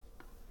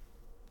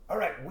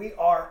right, we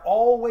are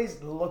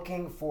always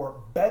looking for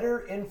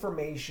better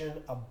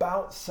information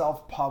about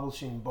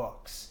self-publishing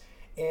books.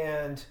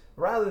 And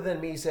rather than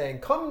me saying,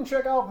 come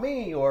check out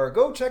me or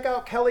go check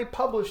out Kelly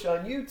Publish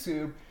on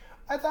YouTube,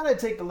 I thought I'd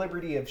take the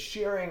liberty of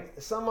sharing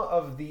some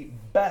of the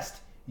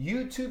best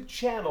YouTube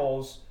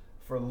channels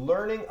for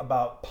learning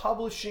about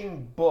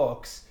publishing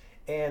books.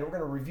 And we're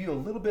going to review a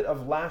little bit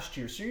of last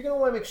year. So you're going to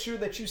want to make sure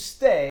that you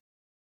stay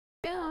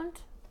tuned.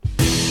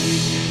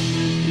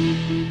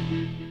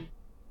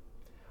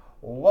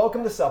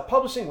 Welcome to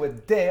Self-Publishing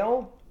with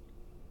Dale.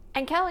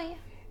 And Kelly.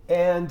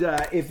 And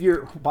if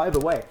you're, by the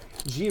way,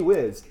 gee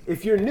whiz,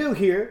 if you're new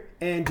here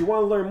and you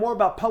want to learn more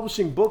about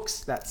publishing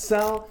books that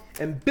sell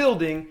and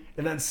building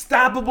an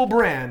unstoppable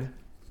brand,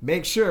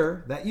 make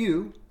sure that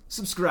you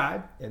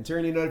subscribe and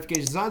turn your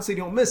notifications on so you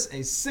don't miss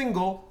a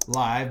single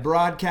live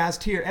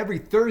broadcast here every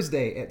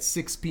Thursday at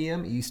 6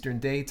 p.m. Eastern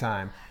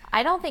Daytime.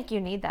 I don't think you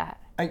need that.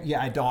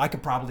 I don't. I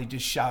could probably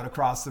just shout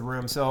across the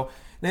room. So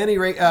at any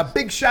rate,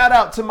 big shout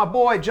out to my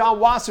boy John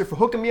Wasser for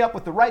hooking me up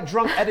with the right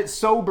Drunk Edit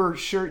Sober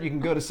shirt. You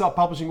can go to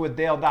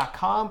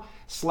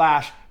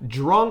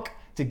selfpublishingwithdale.com/drunk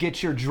to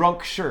get your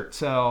drunk shirt.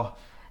 So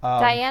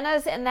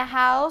Diana's in the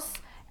house,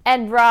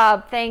 and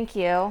Rob, thank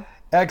you.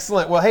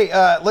 Excellent. Well, hey,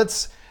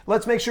 let's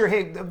make sure,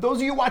 hey, those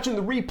of you watching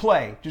the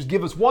replay, just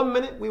give us 1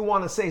 minute. We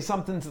want to say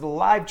something to the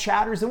live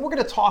chatters, and we're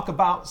going to talk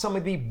about some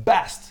of the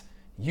best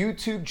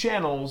YouTube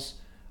channels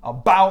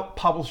about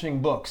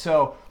publishing books.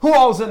 So who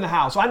all's in the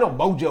house? I know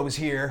Mojo's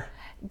here.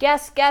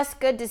 Guest,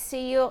 good to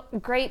see you.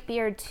 Great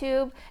Beard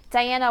Tube.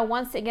 Diana,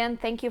 once again,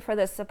 thank you for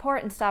the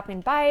support and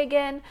stopping by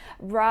again.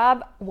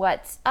 Rob,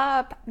 what's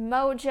up?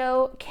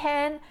 Mojo,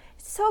 Ken,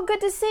 so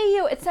good to see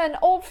you. It's an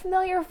old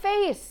familiar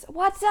face.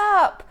 What's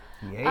up?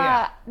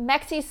 Yeah.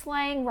 Mexi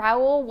Slang,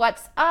 Raul,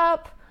 what's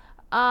up?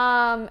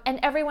 And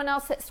everyone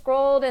else that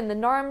scrolled in the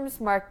norms,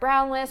 Mark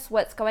Brownless,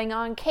 what's going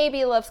on?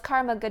 KB loves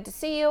karma, good to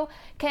see you.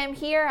 Kim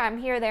here, I'm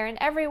here, there, and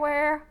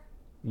everywhere.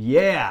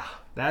 Yeah,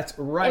 that's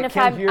right. And if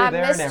Kim I here, there,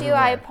 and missed everywhere. you,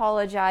 I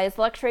apologize.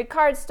 Luxury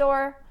Card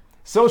Store.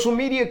 Social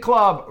Media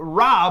Club,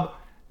 Rob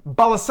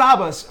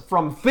Balasabas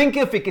from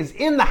Thinkific is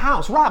in the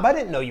house. Rob, I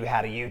didn't know you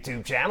had a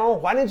YouTube channel.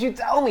 Why didn't you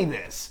tell me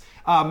this?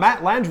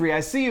 Matt Landry,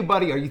 I see you,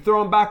 buddy. Are you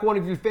throwing back one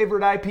of your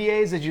favorite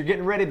IPAs as you're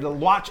getting ready to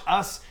watch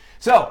us?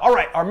 So, all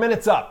right, our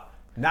minute's up.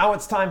 Now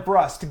it's time for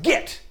us to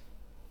get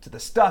to the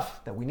stuff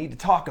that we need to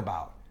talk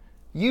about.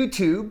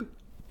 YouTube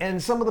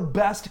and some of the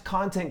best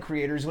content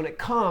creators when it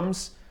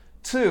comes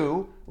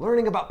to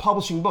learning about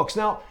publishing books.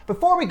 Now,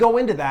 before we go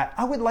into that,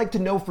 I would like to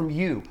know from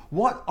you,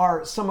 what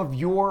are some of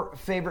your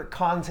favorite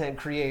content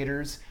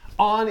creators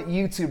on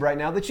YouTube right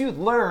now that you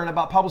learn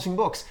about publishing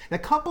books? And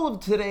a couple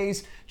of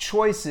today's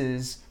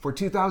choices for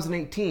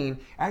 2018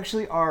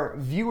 actually are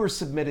viewer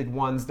submitted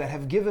ones that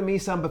have given me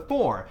some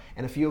before,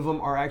 and a few of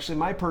them are actually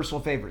my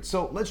personal favorites.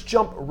 So let's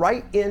jump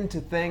right into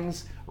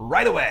things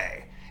right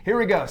away. Here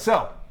we go.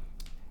 So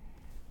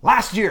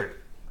last year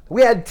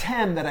we had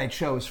 10 that I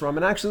chose from,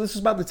 and actually this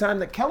is about the time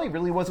that Kelly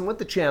really wasn't with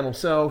the channel,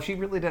 so she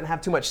really didn't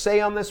have too much say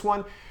on this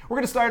one. We're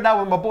going to start it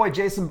out with my boy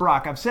Jason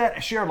Brock. I've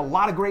shared a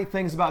lot of great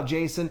things about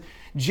Jason.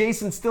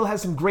 Jason still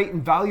has some great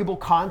and valuable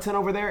content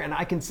over there, and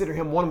I consider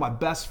him one of my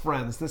best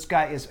friends. This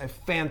guy is a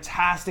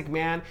fantastic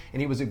man,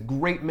 and he was a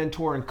great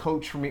mentor and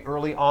coach for me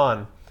early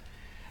on.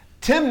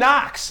 Tim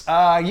Knox,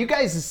 you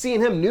guys have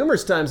seen him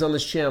numerous times on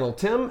this channel.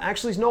 Tim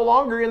actually is no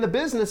longer in the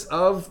business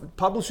of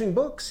publishing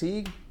books.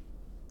 He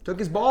took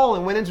his ball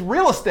and went into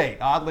real estate,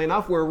 oddly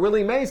enough, where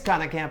Willie Mae's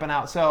kind of camping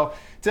out. So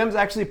Tim's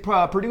actually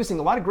producing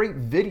a lot of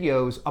great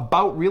videos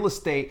about real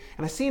estate,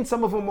 and I've seen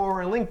some of them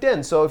over on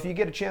LinkedIn. So if you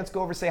get a chance,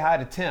 go over and say hi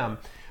to Tim.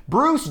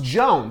 Bruce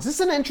Jones, this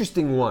is an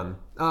interesting one.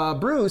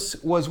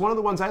 Bruce was one of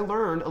the ones I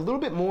learned a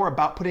little bit more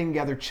about putting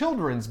together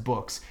children's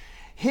books.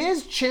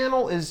 His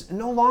channel is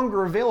no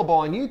longer available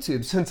on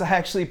YouTube since I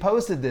actually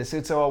posted this.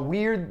 It's a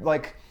weird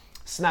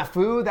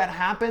snafu that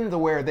happened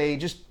where they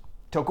just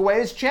took away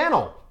his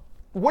channel.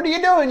 What are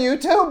you doing,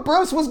 YouTube?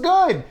 Bruce was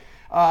good.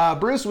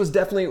 Bruce was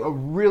definitely a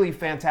really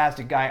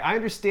fantastic guy. I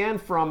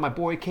understand from my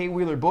boy K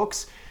Wheeler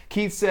Books,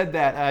 Keith said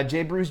that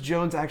J. Bruce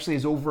Jones actually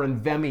is over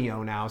on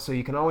Vimeo now, so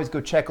you can always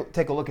go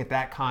take a look at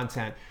that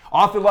content.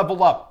 Author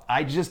Level Up,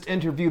 I just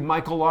interviewed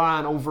Michael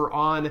Lawn over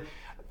on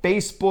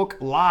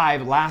Facebook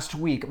Live last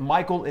week.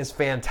 Michael is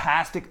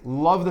fantastic.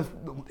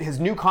 His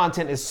new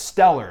content is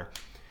stellar.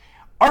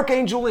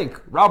 Archangel Inc.,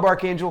 Rob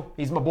Archangel,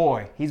 he's my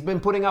boy. He's been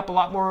putting up a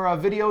lot more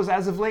videos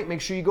as of late.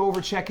 Make sure you go over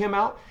check him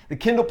out. The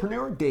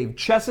Kindlepreneur, Dave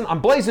Chesson.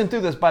 I'm blazing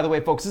through this, by the way,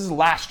 folks. This is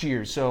last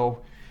year,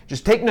 so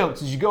just take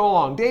notes as you go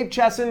along. Dave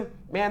Chesson,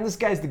 man, this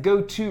guy's the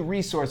go-to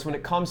resource when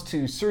it comes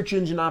to search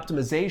engine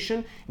optimization,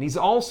 and he's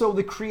also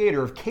the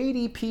creator of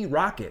KDP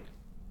Rocket.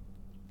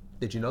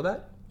 Did you know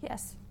that?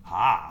 Yes.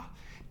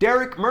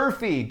 Derek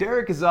Murphy.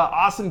 Derek is an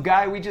awesome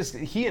guy.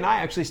 He and I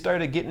actually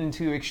started getting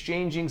into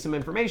exchanging some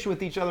information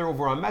with each other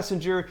over on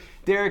Messenger.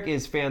 Derek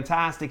is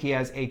fantastic. He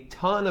has a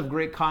ton of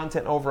great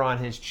content over on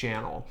his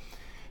channel.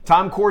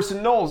 Tom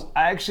Corson Knowles,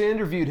 I actually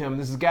interviewed him.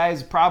 This guy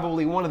is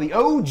probably one of the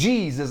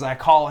OGs, as I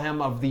call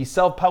him, of the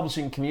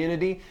self-publishing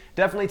community.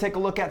 Definitely take a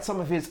look at some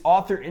of his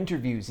author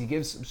interviews. He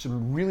gives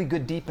some really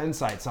good deep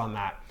insights on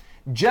that.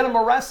 Jenna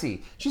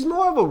Moresi, she's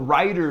more of a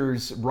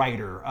writer's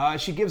writer.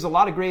 She gives a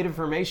lot of great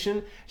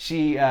information.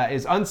 She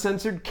is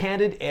uncensored,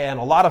 candid, and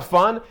a lot of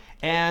fun.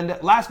 And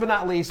last but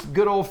not least,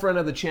 good old friend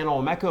of the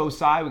channel, Emeka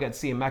Osai. We got to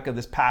see Emeka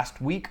this past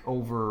week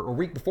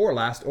week before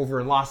last over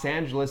in Los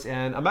Angeles.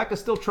 And Emeka's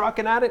still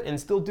trucking at it and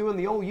still doing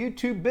the old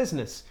YouTube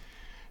business.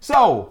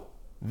 So,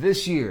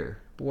 this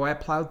year, boy, I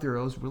plowed through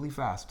those really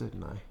fast,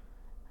 didn't I?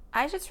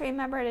 I just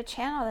remembered a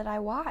channel that I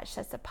watched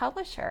that's a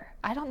publisher.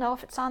 I don't know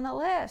if it's on the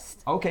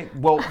list. Okay,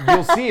 well,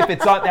 you'll see if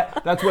it's on.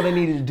 That's what I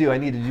needed to do. I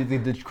needed to do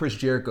the Chris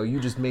Jericho. You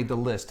just made the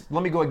list.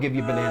 Let me go and give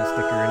you a banana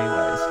sticker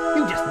anyways.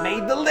 You just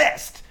made the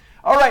list.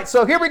 All right,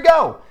 so here we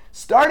go.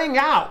 Starting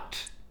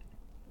out,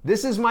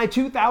 this is my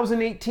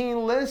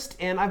 2018 list,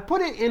 and I've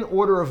put it in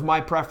order of my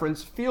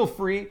preference. Feel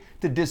free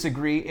to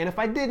disagree, and if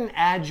I didn't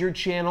add your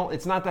channel,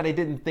 it's not that I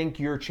didn't think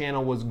your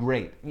channel was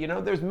great. You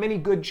know, there's many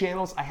good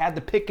channels. I had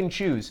to pick and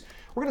choose.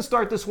 We're going to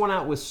start this one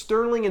out with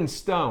Sterling and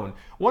Stone.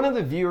 One of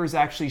the viewers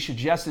actually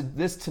suggested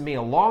this to me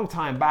a long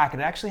time back.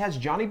 It actually has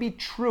Johnny B.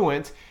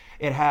 Truant,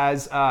 it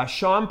has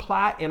Sean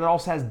Platt, and it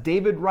also has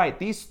David Wright.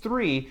 These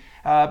three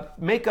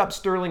make up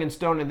Sterling and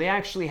Stone, and they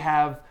actually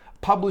have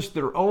published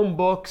their own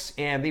books,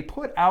 and they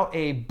put out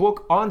a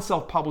book on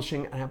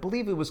self-publishing, and I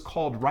believe it was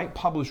called Write,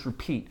 Publish,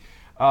 Repeat.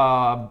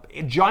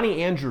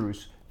 Johnny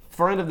Andrews,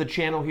 friend of the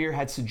channel here,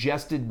 had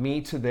suggested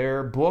me to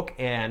their book,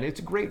 and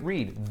it's a great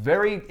read.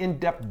 Very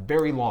in-depth,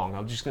 very long.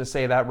 I'm just going to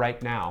say that right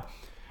now.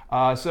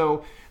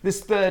 So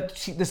this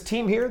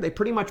team here, they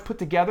pretty much put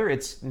together,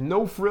 it's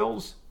no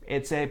frills.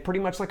 It's pretty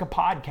much like a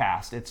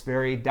podcast. It's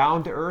very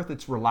down to earth.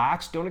 It's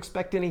relaxed. Don't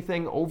expect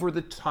anything over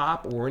the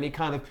top or any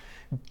kind of,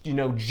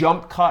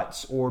 jump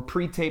cuts or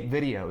pre-taped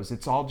videos.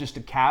 It's all just a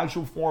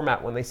casual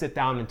format when they sit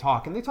down and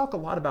talk. And they talk a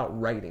lot about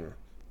writing.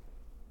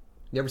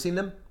 You ever seen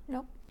them?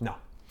 Nope. No.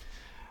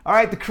 All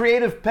right, The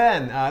Creative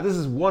Pen. This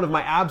is one of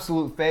my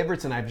absolute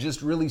favorites, and I've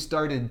just really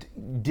started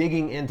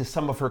digging into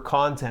some of her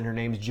content. Her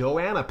name's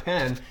Joanna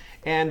Penn,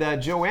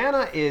 and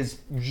Joanna is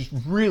just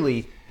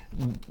really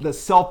the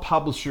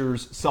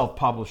self-publisher's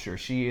self-publisher.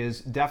 She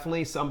is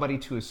definitely somebody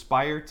to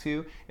aspire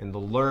to and to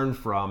learn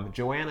from.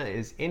 Joanna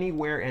is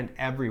anywhere and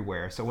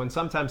everywhere. So when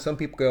sometimes some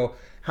people go,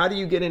 how do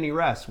you get any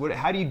rest?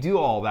 How do you do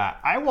all that?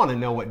 I want to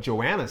know what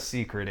Joanna's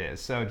secret is.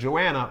 So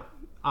Joanna,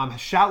 I'm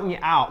shouting you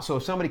out. So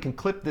if somebody can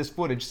clip this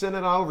footage, send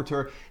it on over to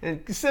her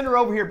and send her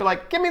over here. Be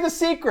like, give me the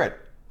secret.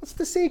 What's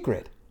the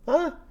secret?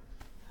 Huh?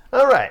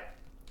 All right.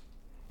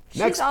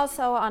 She's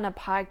also on a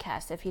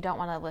podcast if you don't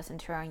want to listen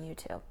to her on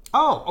YouTube.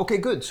 Oh, okay,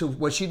 good. So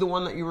was she the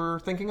one that you were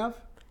thinking of?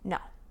 No.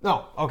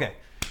 No, okay.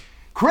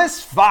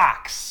 Chris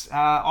Fox,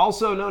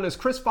 also known as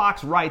Chris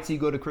Fox Writes. You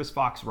go to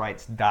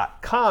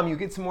chrisfoxwrites.com. You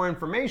get some more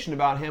information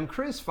about him.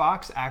 Chris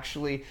Fox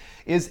actually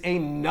is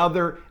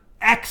another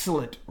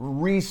excellent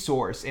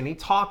resource, and he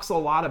talks a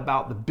lot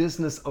about the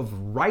business of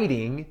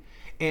writing.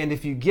 And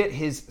if you get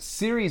his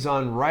series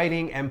on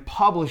writing and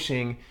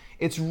publishing,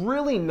 it's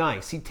really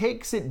nice. He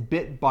takes it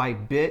bit by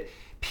bit,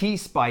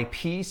 piece by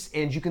piece,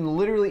 and you can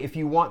literally, if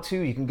you want to,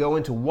 you can go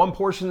into one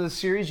portion of the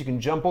series, you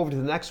can jump over to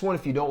the next one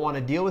if you don't want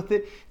to deal with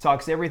it. It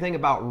talks everything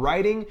about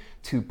writing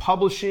to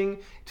publishing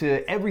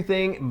to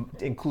everything,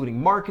 including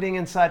marketing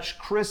and such.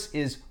 Chris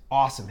is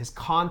awesome. His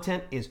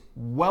content is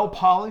well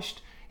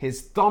polished.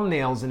 His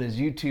thumbnails in his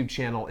YouTube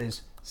channel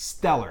is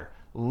stellar.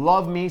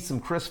 Love me some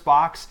Chris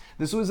Fox.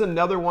 This was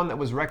another one that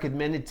was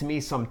recommended to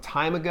me some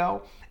time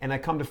ago, and I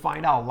come to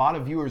find out a lot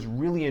of viewers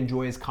really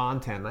enjoy his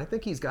content. And I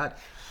think he's got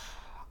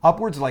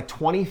upwards of like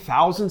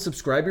 20,000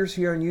 subscribers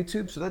here on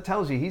YouTube, so that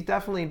tells you he's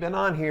definitely been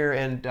on here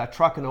and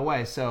trucking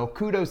away. So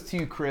kudos to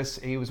you, Chris.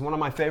 He was one of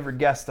my favorite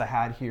guests I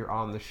had here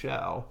on the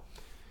show.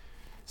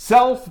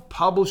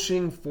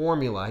 Self-publishing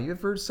formula. You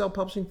ever heard of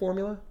self-publishing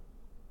formula?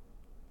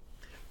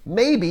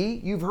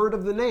 Maybe you've heard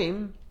of the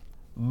name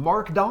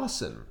Mark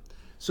Dawson.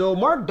 So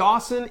Mark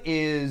Dawson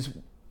is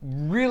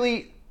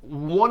really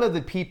one of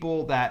the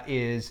people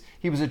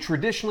he was a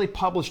traditionally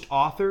published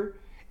author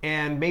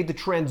and made the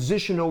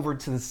transition over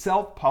to the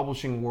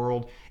self-publishing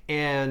world.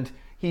 And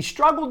he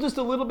struggled just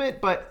a little bit,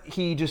 but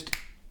he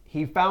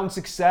found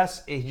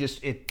success.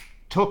 It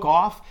took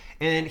off.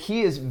 And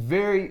he is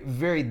very,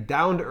 very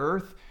down to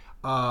earth,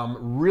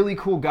 really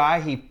cool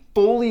guy. He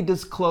fully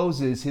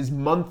discloses his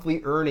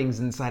monthly earnings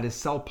inside his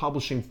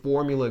self-publishing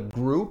formula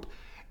group.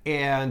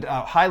 And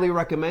highly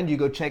recommend you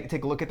go take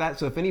a look at that.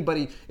 So if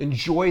anybody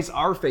enjoys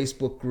our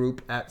Facebook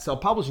group at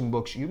Self-Publishing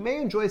Books, you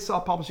may enjoy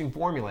Self-Publishing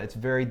Formula. It's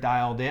very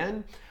dialed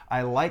in.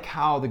 I like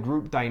how the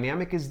group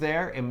dynamic is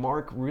there, and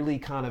Mark really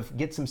kind of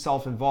gets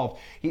himself involved.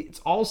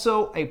 It's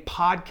also a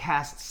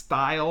podcast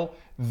style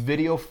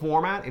video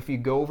format if you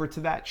go over to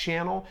that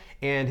channel,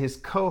 and his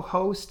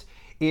co-host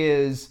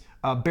is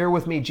bear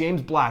with me, James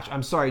Blatch.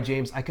 I'm sorry,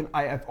 James.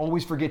 I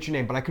always forget your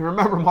name, but I can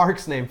remember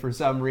Mark's name for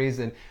some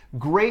reason.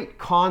 Great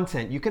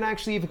content. You can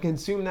actually even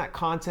consume that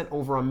content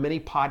over on many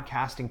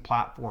podcasting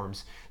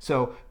platforms.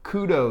 So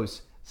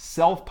kudos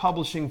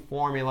self-publishing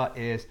formula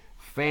is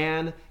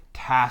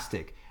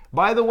fantastic.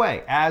 By the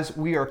way, as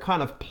we are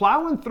kind of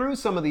plowing through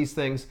some of these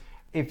things,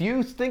 if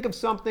you think of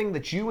something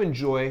that you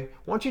enjoy,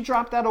 why don't you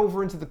drop that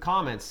over into the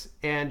comments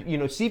and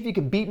see if you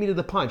can beat me to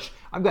the punch.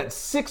 I've got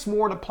 6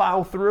 more to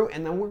plow through,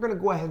 and then we're going to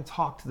go ahead and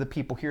talk to the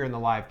people here in the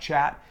live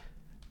chat.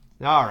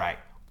 All right,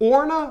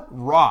 Orna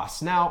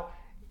Ross. Now,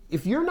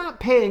 if you're not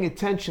paying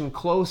attention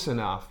close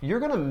enough, you're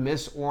going to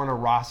miss Orna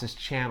Ross's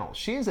channel.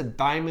 She is a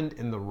diamond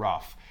in the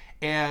rough,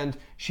 and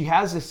she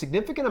has a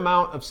significant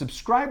amount of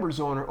subscribers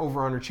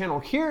over on her channel.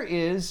 Here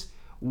is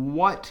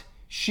what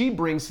she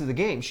brings to the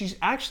game. She's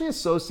actually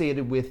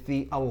associated with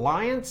the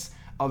Alliance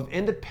of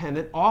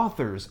Independent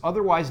Authors,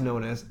 otherwise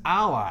known as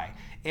Ally.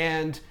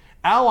 And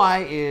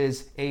Ally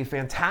is a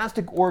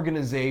fantastic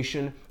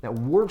organization that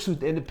works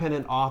with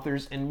independent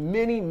authors in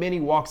many, many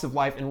walks of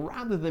life. And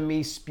rather than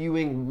me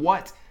spewing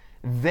what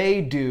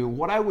they do,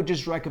 what I would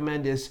just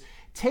recommend is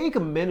take a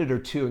minute or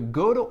two and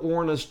go to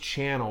Orna's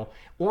channel.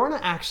 Orna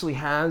actually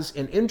has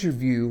an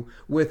interview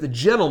with a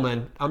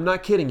gentleman, I'm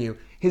not kidding you,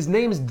 his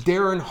name is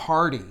Darren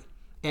Hardy.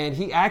 And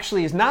he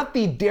actually is not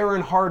the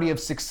Darren Hardy of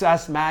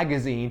Success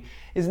magazine.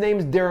 His name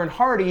is Darren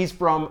Hardy. He's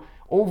from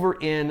over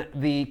in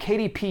the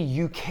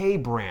KDP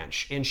UK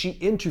branch, and she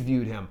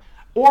interviewed him.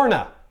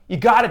 Orna, you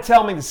got to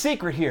tell me the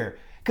secret here,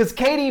 because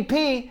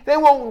KDP, they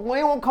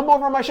won't come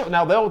over on my show.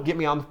 Now, they'll get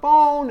me on the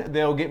phone,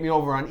 they'll get me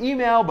over on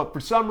email, but for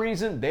some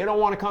reason, they don't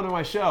want to come to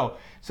my show.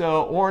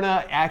 So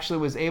Orna actually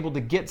was able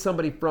to get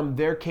somebody from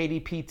their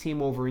KDP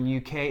team over in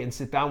UK and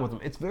sit down with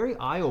them. It's very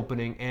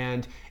eye-opening,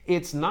 and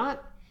it's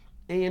not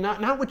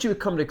what you would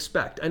come to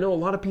expect. I know a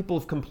lot of people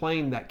have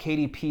complained that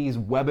KDP's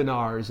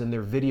webinars and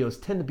their videos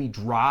tend to be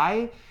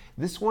dry.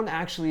 This one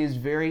actually is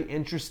very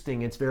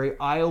interesting. It's very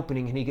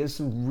eye-opening, and he gives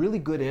some really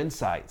good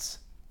insights.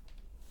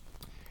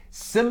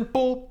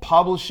 Simple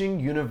Publishing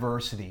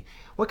University.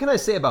 What can I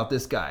say about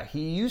this guy?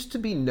 He used to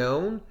be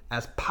known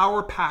as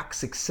Power Pack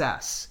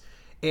Success.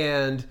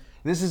 And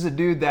this is a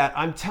dude that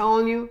I'm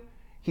telling you,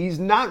 he's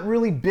not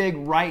really big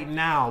right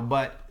now,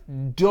 but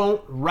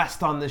don't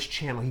rest on this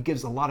channel. He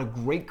gives a lot of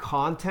great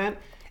content,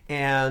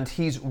 and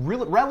he's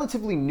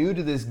relatively new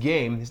to this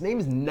game. His name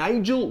is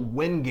Nigel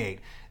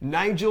Wingate.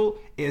 Nigel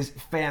is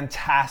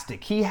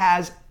fantastic. He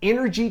has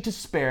energy to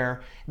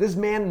spare. This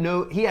man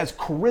he has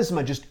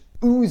charisma just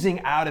oozing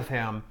out of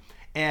him,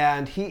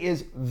 and he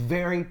is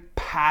very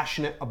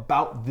passionate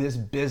about this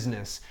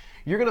business.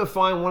 You're gonna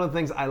find one of the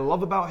things I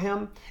love about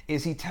him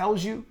is he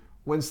tells you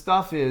when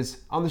stuff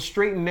is on the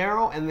straight and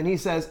narrow, and then he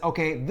says,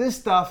 okay, this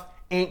stuff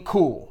ain't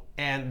cool.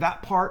 And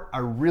that part I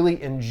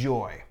really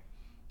enjoy.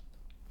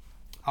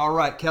 All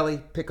right,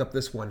 Kelly, pick up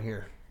this one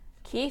here.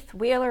 Keith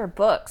Wheeler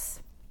Books.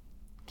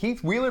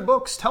 Keith Wheeler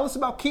Books. Tell us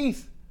about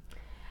Keith.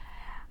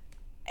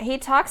 He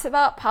talks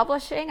about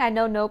publishing. I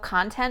know no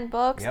content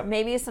books, Yep.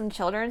 maybe some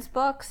children's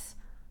books.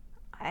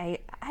 I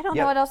don't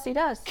know what else he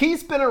does.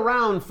 Keith's been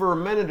around for a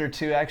minute or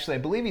two, actually. I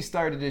believe he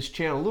started his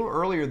channel a little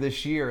earlier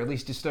this year. At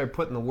least he started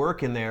putting the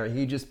work in there.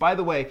 By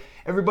the way,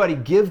 everybody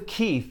give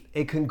Keith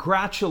a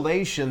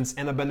congratulations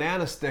and a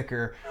banana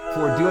sticker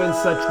for doing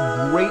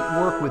such great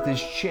work with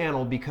his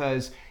channel,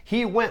 because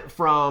he went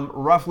from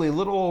roughly a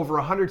little over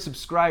 100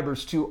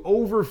 subscribers to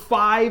over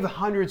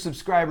 500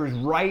 subscribers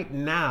right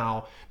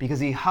now because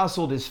he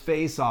hustled his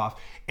face off.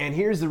 And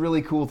here's the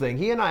really cool thing.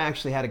 He and I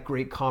actually had a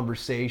great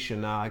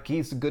conversation.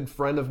 Keith's a good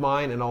friend of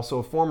mine and also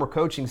a former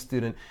coaching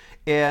student.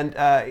 And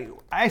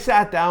I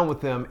sat down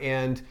with him,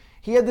 and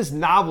he had this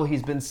novel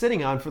he's been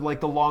sitting on for like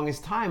the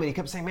longest time. And he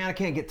kept saying, man, I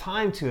can't get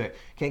time to it.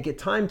 Can't get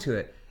time to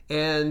it.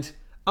 And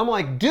I'm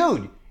like,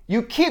 dude,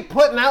 you keep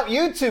putting out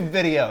YouTube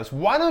videos.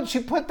 Why don't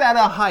you put that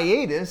on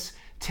hiatus,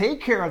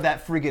 take care of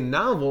that friggin'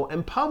 novel,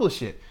 and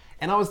publish it?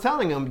 And I was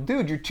telling him,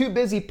 dude, you're too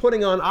busy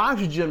putting on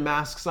oxygen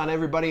masks on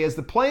everybody as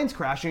the planes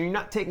crash, and you're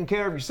not taking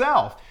care of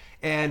yourself.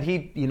 And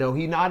he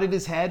nodded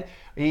his head.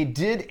 He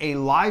did a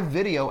live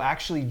video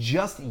actually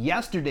just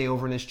yesterday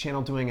over on his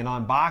channel doing an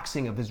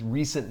unboxing of his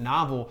recent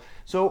novel.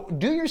 So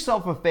do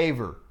yourself a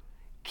favor.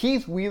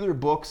 Keith Wheeler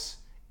Books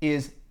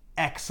is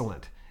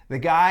excellent. The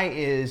guy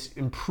is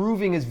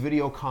improving his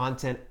video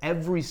content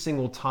every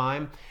single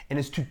time, and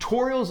his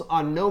tutorials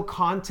on no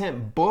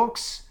content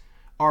books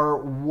are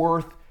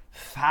worth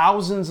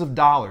thousands of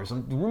dollars.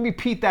 I'm going to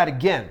repeat that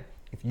again.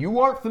 If you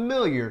aren't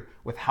familiar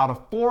with how to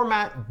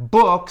format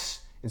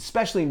books,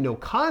 especially no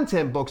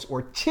content books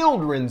or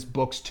children's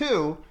books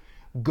too,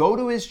 go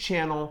to his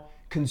channel,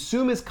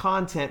 consume his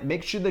content,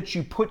 make sure that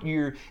you put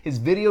his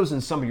videos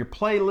in some of your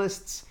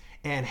playlists,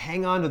 and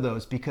hang on to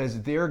those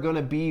because they're going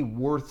to be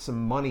worth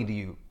some money to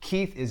you.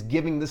 Keith is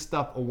giving this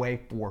stuff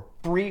away for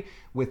free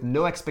with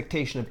no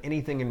expectation of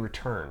anything in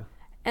return.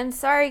 And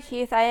sorry,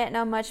 Keith, I didn't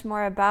know much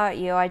more about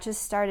you. I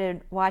just started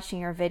watching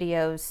your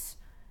videos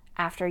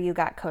after you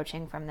got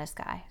coaching from this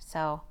guy.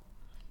 So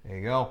there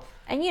you go.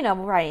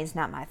 And writing's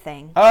not my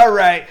thing. All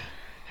right.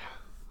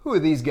 Who are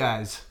these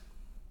guys?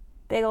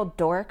 Big old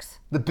dorks.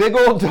 The big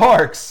old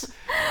dorks.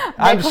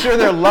 I'm sure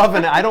they're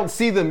loving it. I don't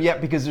see them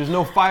yet because there's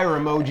no fire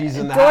emojis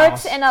in the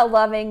house. Dorks in a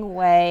loving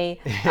way.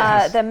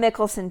 Yes. The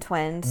Mickelson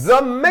twins.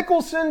 The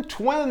Mickelson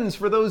twins.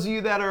 For those of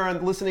you that are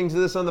listening to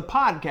this on the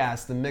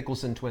podcast, the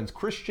Mickelson twins,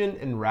 Christian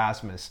and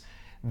Rasmus.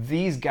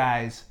 These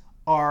guys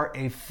are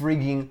a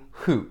frigging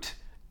hoot.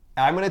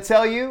 I'm going to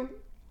tell you,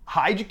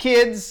 hide your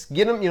kids,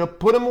 get them,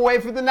 put them away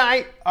for the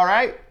night, all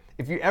right?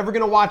 If you're ever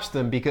going to watch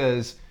them,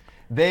 because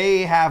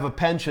they have a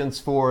penchant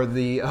for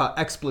the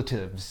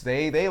expletives.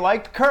 They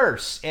like to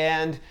curse,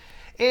 and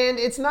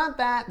it's not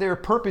that they're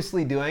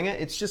purposely doing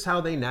it. It's just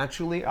how they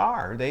naturally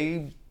are.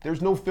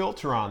 There's no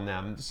filter on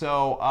them.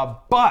 So,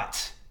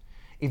 but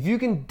if you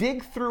can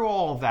dig through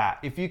all of that,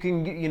 if you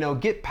can,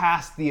 get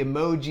past the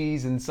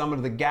emojis and some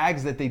of the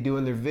gags that they do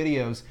in their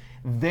videos,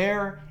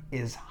 there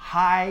is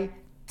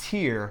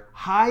high-tier,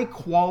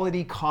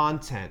 high-quality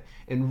content.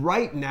 And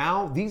right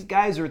now, these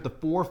guys are at the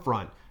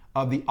forefront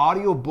of the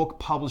audiobook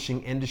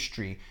publishing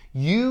industry.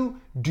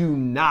 You do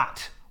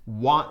not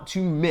want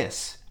to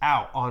miss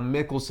out on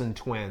Mickelson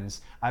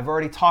Twins. I've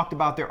already talked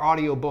about their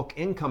Audiobook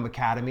Income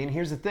Academy, and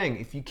here's the thing.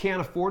 If you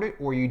can't afford it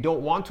or you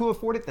don't want to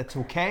afford it, that's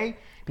okay,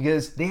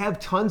 because they have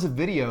tons of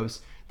videos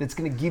that's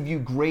going to give you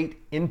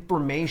great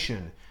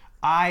information.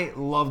 I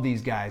love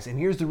these guys, and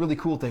here's the really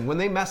cool thing. When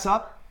they mess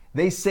up,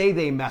 they say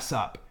they mess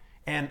up.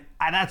 And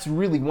that's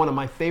really one of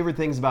my favorite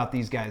things about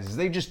these guys is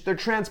they're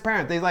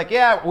transparent. They're like,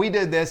 yeah, we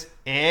did this.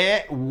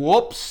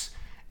 Whoops.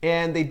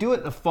 And they do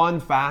it in a fun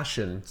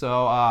fashion.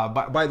 So,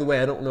 by the way,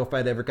 I don't know if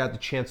I'd ever got the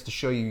chance to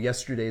show you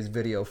yesterday's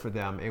video for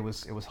them. It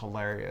was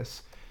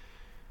hilarious.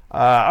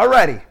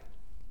 Alrighty.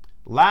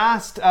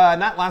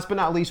 Not last but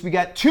not least, we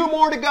got two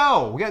more to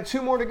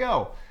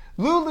go.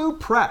 Lulu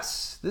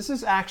Press. This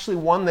is actually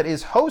one that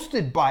is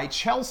hosted by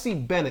Chelsea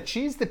Bennett.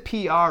 She's the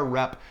PR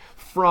rep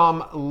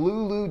from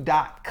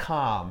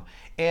Lulu.com.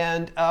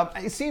 And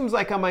it seems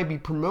like I might be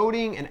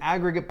promoting an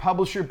aggregate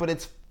publisher, but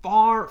it's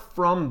far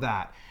from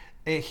that.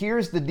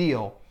 Here's the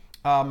deal.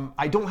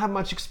 I don't have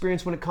much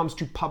experience when it comes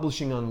to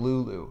publishing on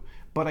Lulu,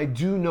 but I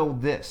do know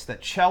this,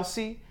 that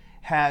Chelsea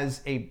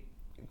has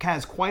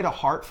quite a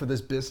heart for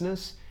this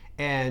business,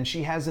 and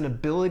she has an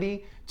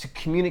ability to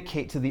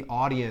communicate to the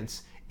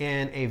audience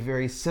in a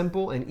very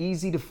simple and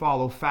easy to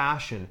follow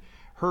fashion.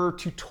 Her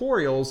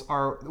tutorials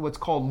are what's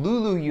called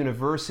Lulu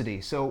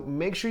University. So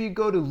make sure you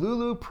go to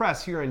Lulu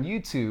Press here on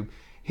YouTube,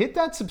 hit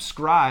that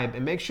subscribe,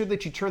 and make sure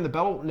that you turn the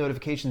bell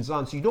notifications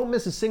on so you don't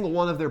miss a single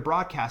one of their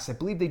broadcasts. I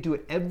believe they do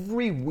it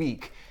every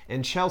week,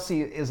 and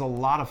Chelsea is a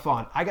lot of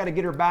fun. I got to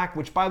get her back,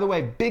 which, by the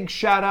way, big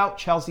shout out,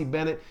 Chelsea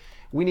Bennett.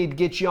 We need to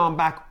get you on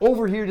back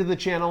over here to the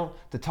channel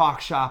to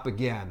talk shop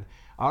again.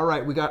 All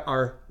right, we got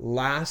our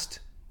last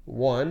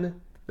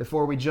one.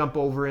 Before we jump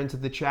over into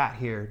the chat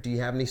here, do you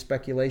have any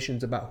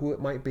speculations about who it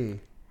might be?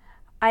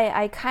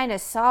 I kind of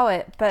saw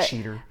it, but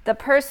Cheater. The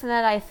person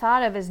that I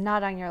thought of is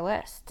not on your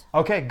list.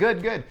 Okay,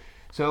 good.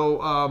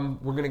 So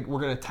we're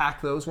gonna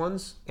attack those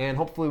ones, and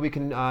hopefully we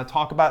can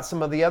talk about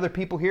some of the other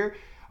people here.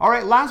 All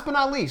right, last but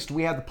not least,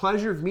 we had the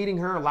pleasure of meeting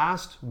her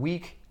last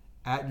week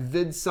at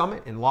Vid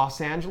Summit in Los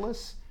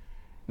Angeles.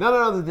 None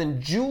other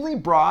than Julie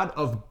Broad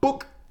of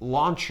Book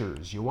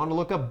Launchers. You want to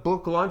look up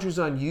Book Launchers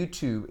on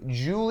YouTube.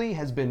 Julie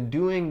has been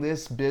doing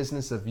this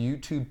business of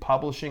YouTube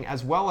publishing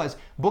as well as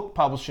book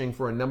publishing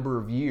for a number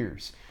of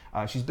years.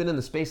 She's been in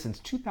the space since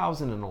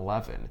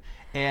 2011.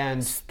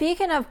 And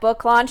speaking of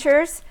Book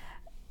Launchers,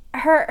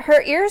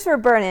 her ears were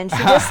burning.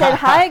 She just said,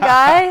 "Hi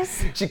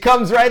guys." She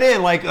comes right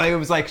in like it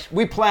was like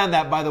we planned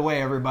that, by the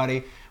way,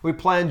 everybody. We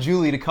planned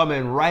Julie to come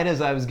in right as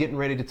I was getting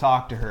ready to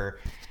talk to her.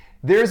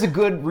 There's a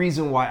good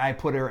reason why I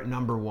put her at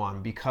number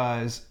one,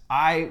 because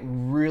I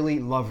really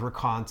love her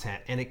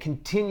content and it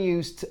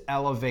continues to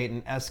elevate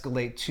and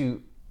escalate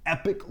to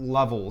epic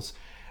levels.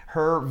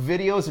 Her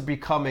videos are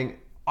becoming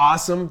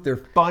awesome.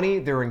 They're funny,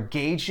 they're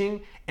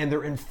engaging, and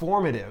they're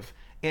informative.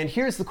 And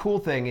here's the cool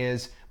thing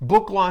is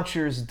Book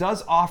Launchers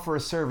does offer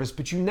a service,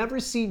 but you never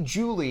see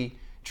Julie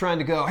trying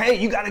to go, hey,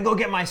 you got to go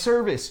get my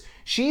service.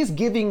 She's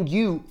giving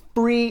you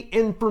free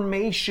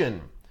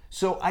information.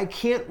 So I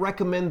can't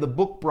recommend the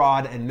Book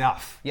Broad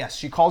enough. Yes,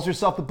 she calls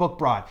herself the Book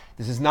Broad.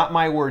 This is not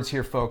my words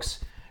here, folks.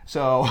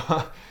 So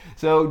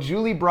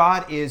Julie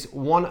Broad is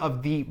one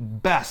of the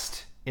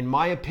best, in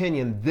my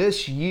opinion,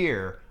 this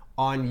year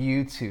on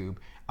YouTube.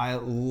 I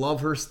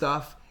love her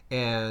stuff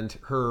and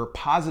her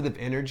positive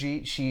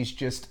energy. She's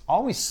just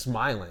always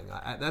smiling.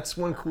 That's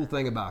one cool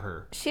thing about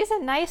her. She's a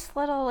nice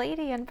little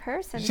lady in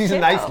person. She's too. A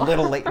nice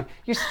little lady.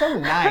 You're so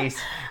nice.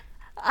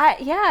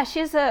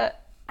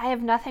 I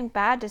have nothing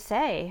bad to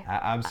say.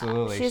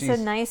 Absolutely. She's a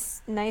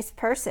nice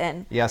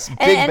person. Yes, big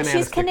and banana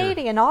she's sticker.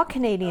 Canadian. All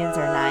Canadians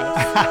are nice.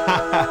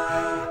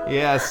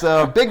 Yeah,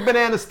 so big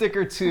banana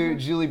sticker to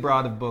Julie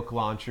Broad of Book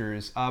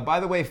Launchers.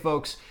 By the way,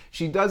 folks,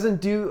 she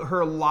doesn't do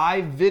her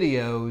live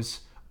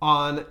videos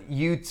on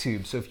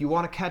YouTube. So if you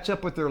want to catch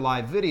up with their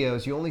live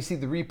videos, you only see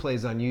the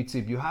replays on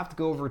YouTube. You have to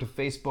go over to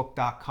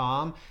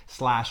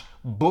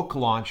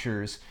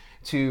facebook.com/booklaunchers.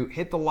 to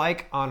hit the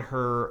like on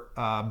her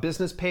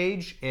business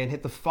page and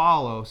hit the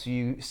follow so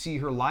you see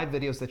her live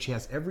videos that she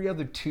has every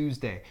other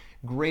Tuesday.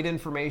 Great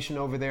information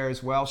over there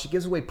as well. She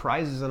gives away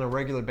prizes on a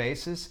regular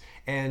basis,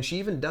 and she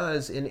even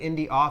does an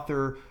indie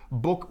author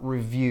book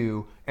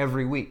review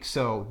every week.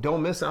 So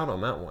don't miss out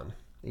on that one.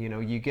 You know,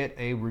 you get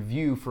a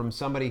review from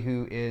somebody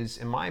who is,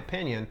 in my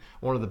opinion,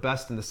 one of the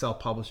best in the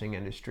self-publishing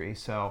industry.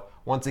 So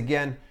once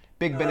again,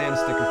 big banana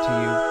sticker to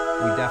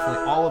you. We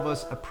definitely, all of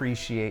us,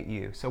 appreciate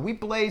you. So we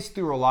blazed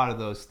through a lot of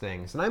those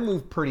things, and I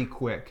moved pretty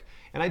quick.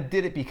 And I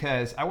did it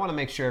because I want to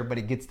make sure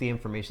everybody gets the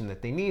information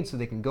that they need so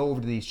they can go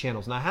over to these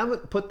channels. Now, I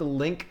haven't put the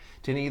link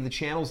to any of the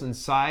channels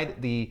inside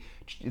the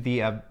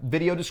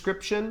video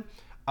description,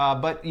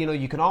 but you know,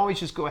 you can always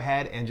just go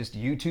ahead and just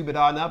YouTube it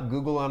on up,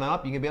 Google on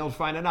up. You can be able to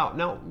find it out.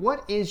 Now,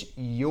 what is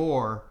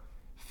your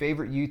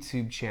favorite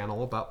YouTube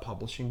channel about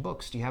publishing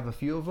books? Do you have a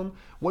few of them?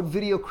 What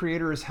video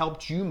creator has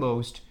helped you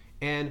most,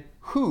 and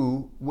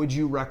who would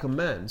you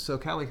recommend? So,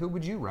 Kelly, who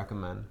would you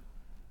recommend?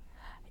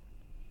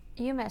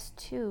 You missed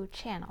 2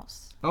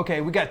 channels. Okay,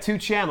 we got 2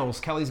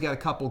 channels. Kelly's got a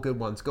couple good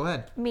ones. Go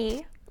ahead.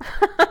 Me.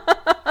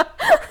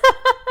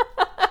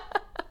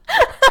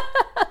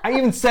 I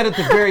even said at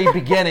the very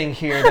beginning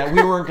here that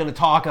we weren't going to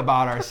talk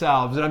about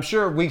ourselves. And I'm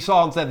sure we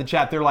saw inside the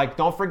chat, they're like,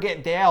 don't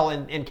forget Dale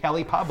and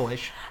Kelly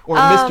Publish, or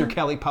Mr.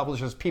 Kelly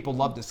Publish, as people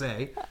love to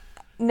say.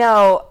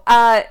 No,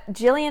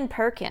 Jillian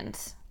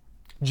Perkins.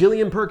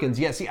 Jillian Perkins.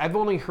 Yeah, see, I've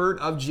only heard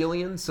of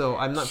Jillian, so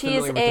I'm not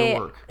familiar with her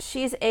work.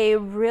 She's a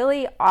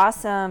really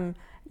awesome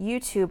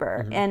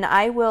YouTuber, and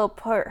I will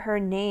put her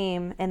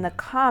name in the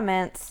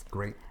comments.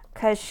 Great.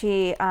 Because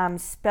she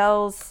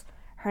spells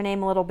her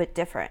name a little bit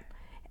different.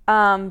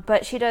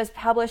 But she does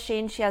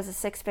publishing. She has a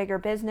 6-figure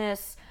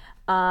business,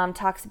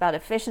 talks about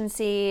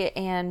efficiency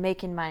and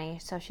making money.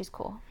 So she's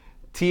cool.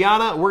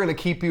 Tiana, we're going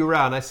to keep you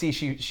around. I see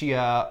she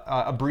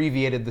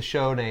abbreviated the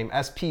show name,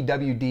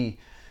 SPWD.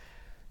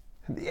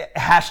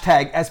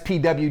 Hashtag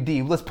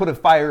SPWD. Let's put a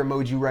fire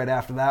emoji right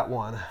after that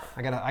one.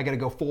 I gotta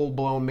go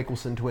full-blown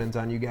Mickelson twins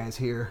on you guys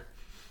here.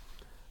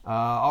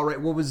 All right,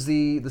 what was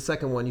the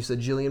second one? You said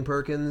Jillian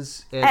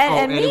Perkins,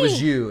 and it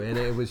was you, and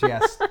it was,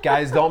 yes.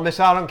 Guys, don't miss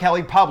out on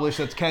Kelly Publish.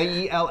 That's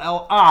Kelli.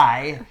 All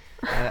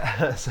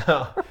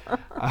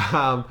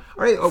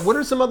right, what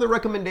are some other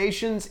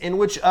recommendations in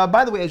which,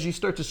 by the way, as you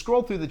start to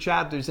scroll through the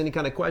chat, if there's any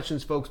kind of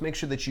questions, folks, make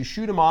sure that you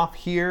shoot them off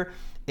here.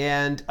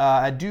 And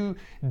I do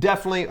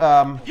definitely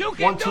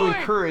want to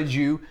encourage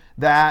you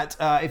that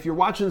if you're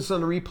watching this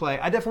on the replay,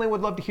 I definitely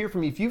would love to hear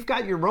from you. If you've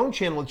got your own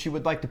channel that you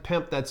would like to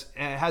pimp that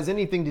has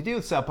anything to do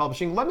with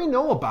self-publishing, let me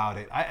know about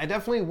it. I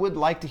definitely would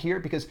like to hear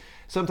it, because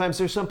sometimes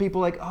there's some people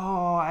like,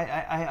 oh,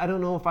 I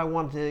don't know if I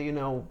want to, you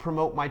know,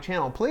 promote my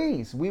channel.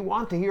 Please, we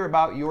want to hear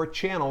about your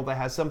channel that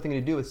has something to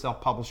do with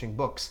self-publishing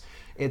books.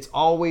 It's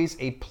always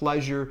a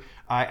pleasure.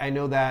 I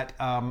know that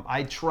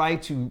I try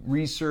to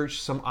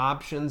research some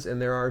options,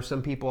 and there are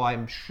some people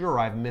I'm sure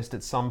I've missed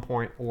at some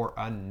point or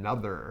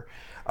another.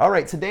 All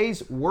right,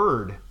 today's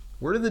word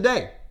of the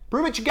day.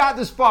 Prove it you got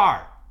this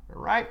far.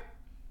 All right.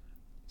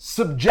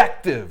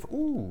 Subjective.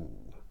 Ooh,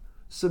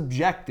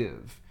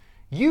 subjective.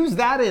 Use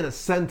that in a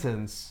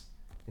sentence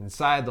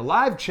inside the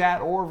live chat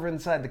or over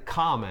inside the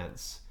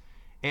comments.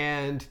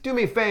 And do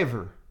me a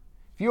favor,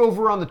 if you're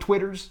over on the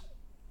Twitters,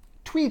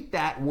 tweet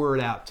that word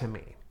out to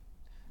me.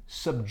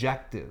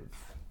 Subjective.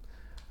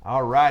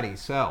 Alrighty,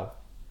 so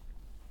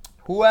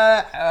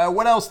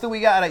what else do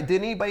we got?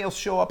 Did anybody else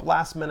show up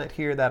last minute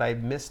here that I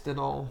missed it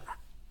all?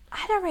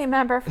 I don't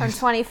remember from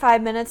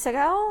 25 minutes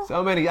ago.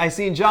 So many. I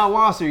seen John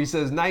Wasser. He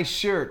says, "Nice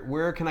shirt.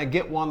 Where can I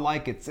get one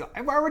like it?" So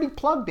I've already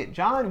plugged it,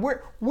 John.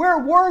 Where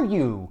were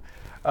you?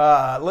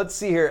 Let's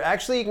see here.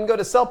 Actually, you can go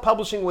to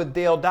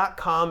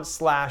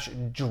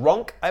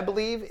selfpublishingwithdale.com/drunk, I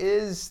believe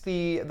is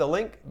the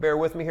link. Bear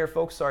with me here,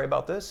 folks. Sorry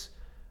about this.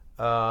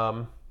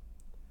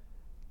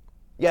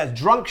 Yeah,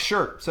 drunk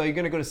shirt. So you're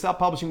going to go to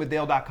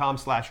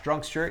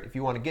selfpublishingwithdale.com/drunk shirt if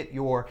you want to get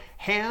your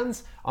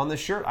hands on this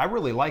shirt. I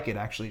really like it,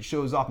 actually. It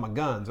shows off my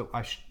guns. Oh,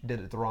 I did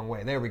it the wrong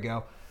way. There we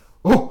go.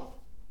 Ooh.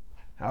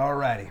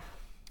 Alrighty.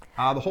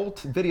 The whole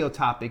video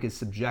topic is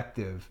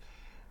subjective.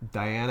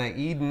 Diana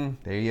Eden,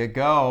 there you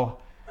go.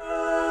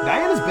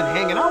 Diana's been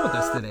hanging out with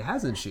us today,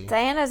 hasn't she?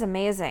 Diana's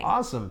amazing.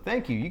 Awesome.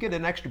 Thank you. You get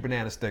an extra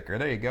banana sticker.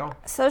 There you go.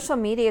 Social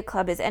Media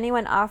Club. Is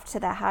anyone off to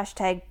the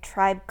hashtag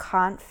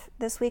TribeConf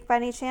this week by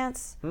any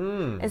chance?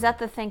 Is that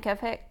the Think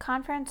of It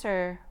conference,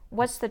 or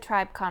what's the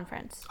Tribe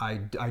conference? I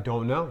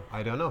don't know.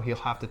 He'll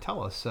have to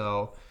tell us.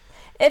 So,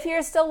 if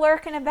you're still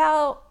lurking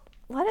about,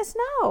 let us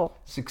know.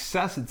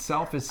 Success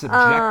itself is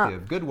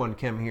subjective. Good one,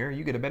 Kim, here.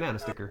 You get a banana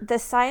sticker. The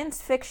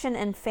Science Fiction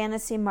and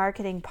Fantasy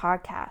Marketing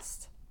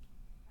Podcast.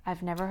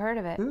 I've never heard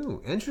of it.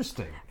 Ooh,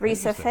 interesting.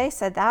 Risa Faye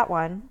said that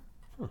one.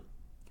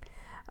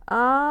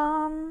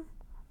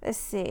 Let's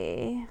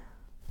see.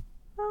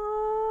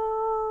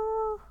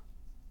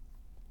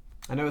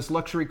 I know it's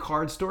Luxury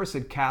Card Store,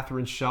 said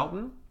Catherine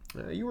Shelton.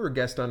 You were a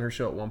guest on her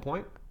show at one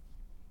point.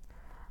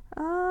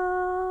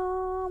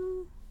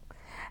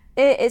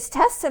 It's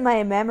tested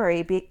my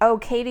memory.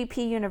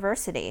 KDP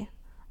University.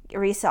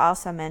 Risa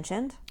also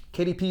mentioned.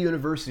 KDP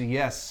University,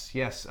 yes.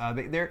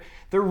 They're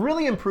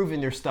really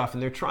improving their stuff,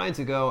 and they're trying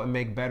to go and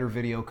make better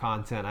video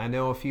content. I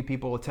know a few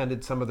people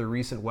attended some of the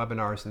recent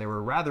webinars, and they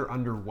were rather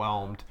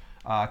underwhelmed.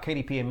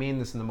 KDP, I mean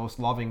this in the most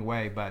loving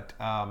way, but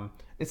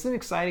it's an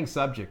exciting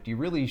subject. You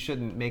really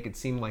shouldn't make it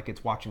seem like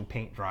it's watching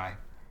paint dry.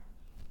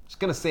 Just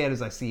gonna say it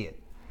as I see it.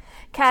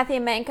 Kathy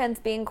Menken's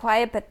being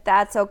quiet, but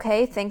that's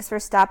okay. Thanks for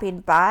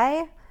stopping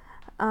by.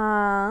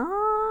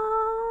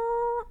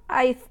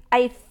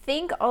 I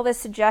think all the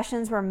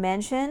suggestions were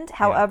mentioned.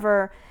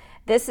 However,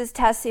 this is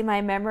testing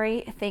my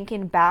memory,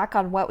 thinking back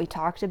on what we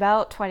talked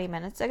about 20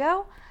 minutes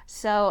ago.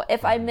 So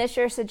if I miss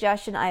your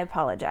suggestion, I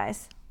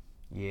apologize.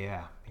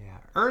 Yeah.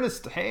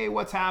 Ernest, hey,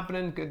 what's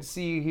happening? Good to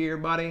see you here,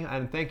 buddy.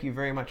 And thank you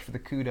very much for the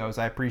kudos.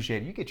 I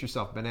appreciate it. You get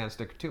yourself a banana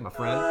sticker too, my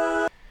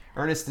friend.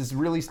 Ernest is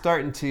really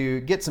starting to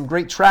get some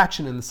great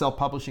traction in the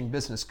self-publishing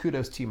business.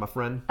 Kudos to you, my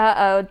friend.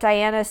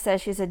 Diana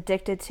says she's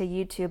addicted to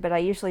YouTube, but I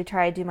usually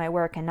try to do my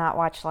work and not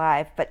watch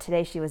live. But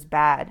today she was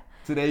bad.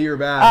 Today you're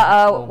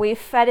bad. We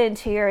fed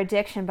into your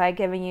addiction by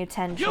giving you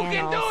 10 channels. You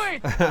can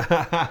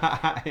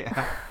do it!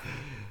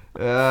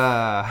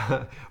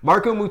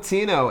 Marco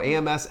Mutino,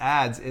 AMS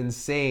ads,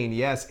 insane.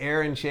 Yes,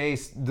 Aaron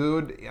Chase,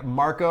 dude.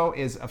 Marco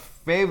is a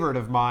favorite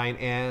of mine,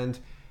 and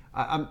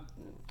I'm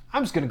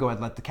just going to go ahead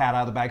and let the cat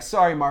out of the bag.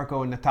 Sorry,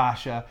 Marco and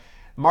Natasha.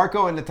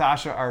 Marco and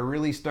Natasha are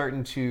really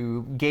starting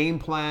to game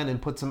plan and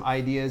put some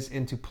ideas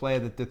into play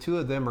that the two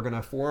of them are going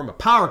to form a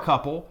power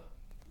couple.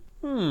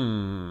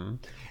 And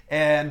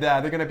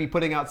they're going to be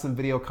putting out some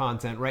video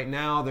content. Right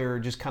now, they're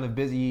just kind of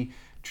busy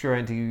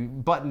trying to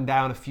button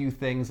down a few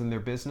things in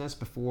their business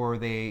before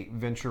they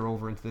venture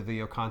over into the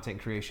video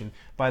content creation.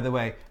 By the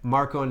way,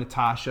 Marco and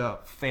Natasha,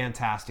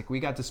 fantastic. We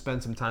got to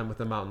spend some time with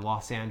them out in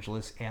Los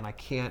Angeles, and I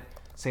can't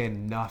say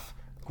enough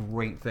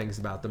great things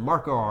about them.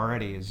 Marco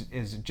already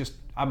is just,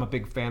 I'm a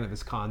big fan of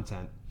his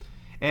content.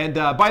 And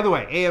by the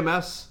way,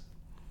 AMS,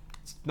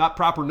 it's not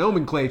proper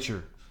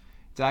nomenclature.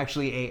 It's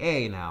actually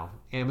AA now,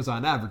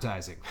 Amazon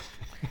Advertising.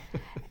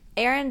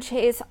 Aaron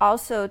Chase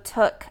also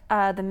took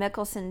the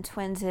Mickelson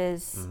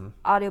Twins'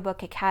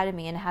 Audiobook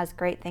Academy and has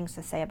great things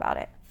to say about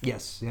it.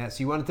 Yes.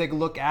 You want to take a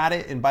look at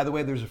it. And by the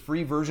way, there's a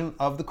free version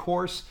of the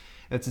course.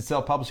 It's at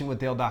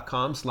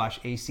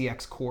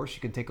selfpublishingwithdale.com/ACX course. You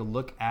can take a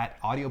look at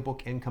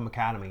Audiobook Income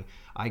Academy.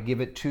 I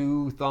give it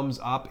 2 thumbs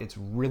up. It's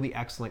really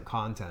excellent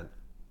content.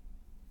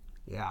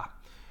 Yeah.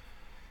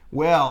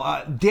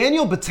 Well,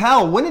 Daniel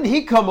Battelle, when did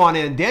he come on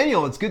in?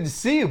 Daniel, it's good to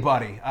see you,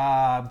 buddy.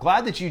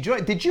 Glad that you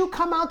joined. Did you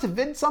come out to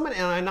Vid Summit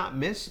and I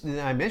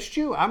missed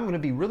you? I'm going to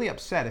be really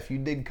upset if you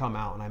did come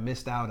out and I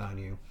missed out on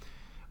you.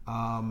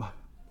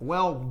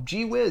 Well,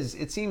 gee whiz,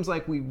 it seems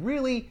like we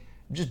really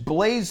just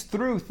blazed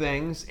through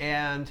things.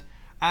 And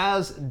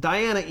as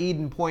Diana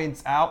Eden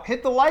points out,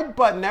 hit the like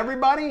button,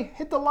 everybody.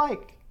 Hit the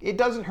like. It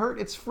doesn't hurt.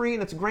 It's free,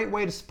 and it's a great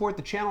way to support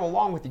the channel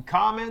along with your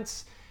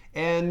comments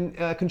and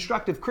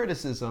constructive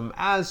criticism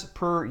as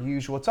per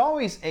usual. It's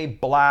always a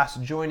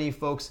blast joining you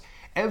folks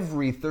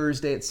every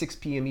Thursday at 6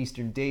 p.m.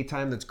 Eastern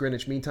Daytime. That's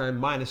Greenwich Mean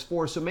Time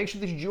 -4. So make sure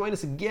that you join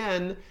us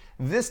again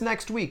this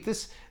next week.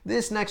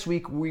 This next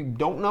week, we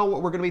don't know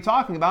what we're going to be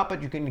talking about,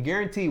 but you can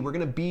guarantee we're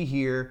going to be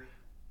here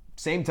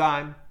same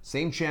time,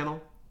 same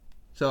channel.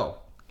 So,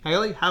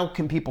 Haley, how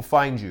can people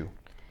find you?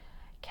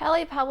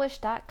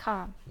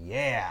 KellyPublish.com.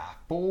 Yeah,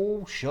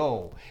 full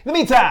show. In the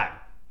meantime,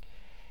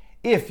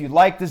 if you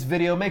like this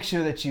video, make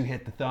sure that you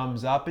hit the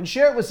thumbs up and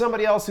share it with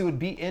somebody else who would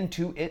be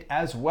into it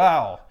as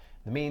well.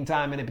 In the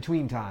meantime and in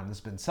between time, this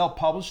has been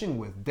Self-Publishing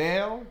with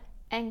Dale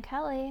and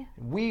Kelly.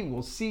 We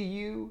will see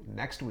you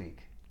next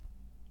week.